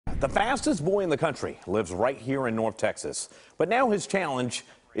The fastest boy in the country lives right here in North Texas. But now his challenge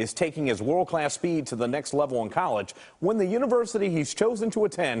is taking his world-class speed to the next level in college when the university he's chosen to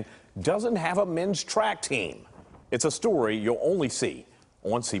attend doesn't have a men's track team. It's a story you'll only see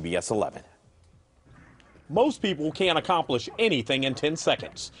on CBS 11. Most people can't accomplish anything in 10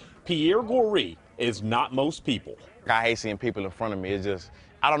 seconds. Pierre Goree is not most people. I hate seeing people in front of me. It's just,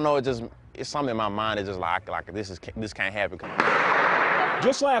 I don't know, it's something in my mind. It's just like this can't happen.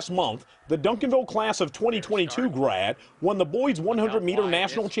 Just last month, the Duncanville class of 2022 grad won the boys 100-meter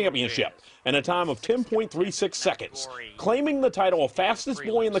national championship in a time of 10.36 seconds, claiming the title of fastest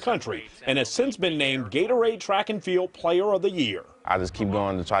boy in the country, and has since been named Gatorade Track and Field Player of the Year. I just keep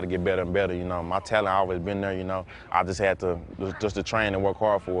going to try to get better and better, you know. My talent always been there, you know. I just had to train and work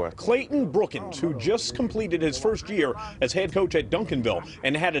hard for it. Clayton Brookins, who just completed his first year as head coach at Duncanville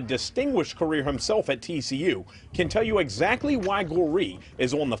and had a distinguished career himself at TCU, can tell you exactly why Goree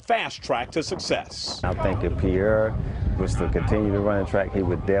is on the fast track to success. I think if Pierre was to continue to run the track, he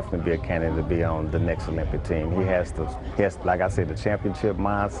would definitely be a candidate to be on the next Olympic team. He has, like I said, the championship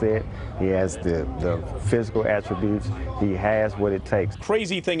mindset. He has the physical attributes. He has what it takes.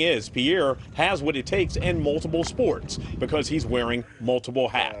 Crazy thing is, Pierre has what it takes in multiple sports because he's wearing multiple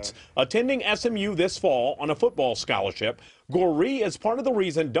hats. Attending SMU this fall on a football scholarship, Goree is part of the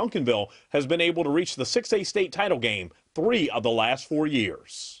reason Duncanville has been able to reach the 6A state title game 3 of the last 4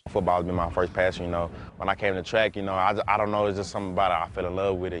 years. Football has been my first passion, you know. When I came to track, you know, I don't know, it's just something about it. I fell in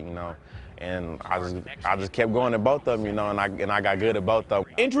love with it, you know. And I just kept going at both of them, you know, and I got good at both of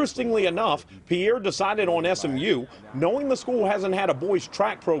them. Interestingly enough, Pierre decided on SMU, knowing the school hasn't had a boys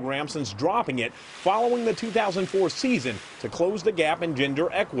track program since dropping it following the 2004 season to close the gap in gender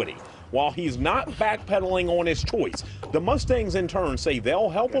equity. While he's not backpedaling on his choice, the Mustangs in turn say they'll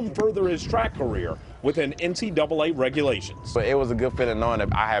help him further his track career within NCAA regulations. But it was a good feeling knowing that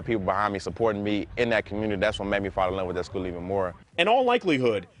I had people behind me supporting me in that community. That's what made me fall in love with that school even more. In all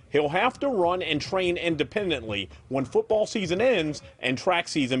likelihood, he'll have to run and train independently when football season ends and track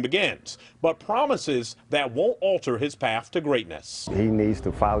season begins, but promises that won't alter his path to greatness. He needs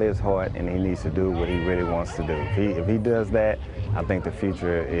to follow his heart, and he needs to do what he really wants to do. If he does that, I think the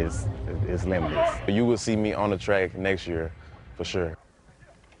future is limitless. You will see me on the track next year, for sure.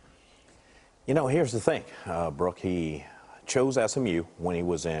 You know, here's the thing, Brooke, he chose SMU when he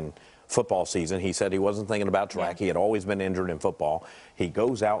was in football season. He said he wasn't thinking about track. He had always been injured in football. He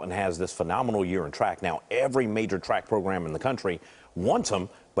goes out and has this phenomenal year in track. Now, every major track program in the country wants him,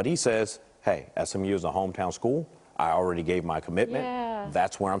 but he says, hey, SMU is a hometown school. I already gave my commitment. Yeah.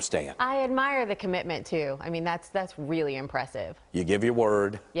 That's where I'm staying. I admire the commitment, too. I mean, that's really impressive. You give your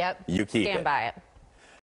word. Yep. You keep it. Stand by it.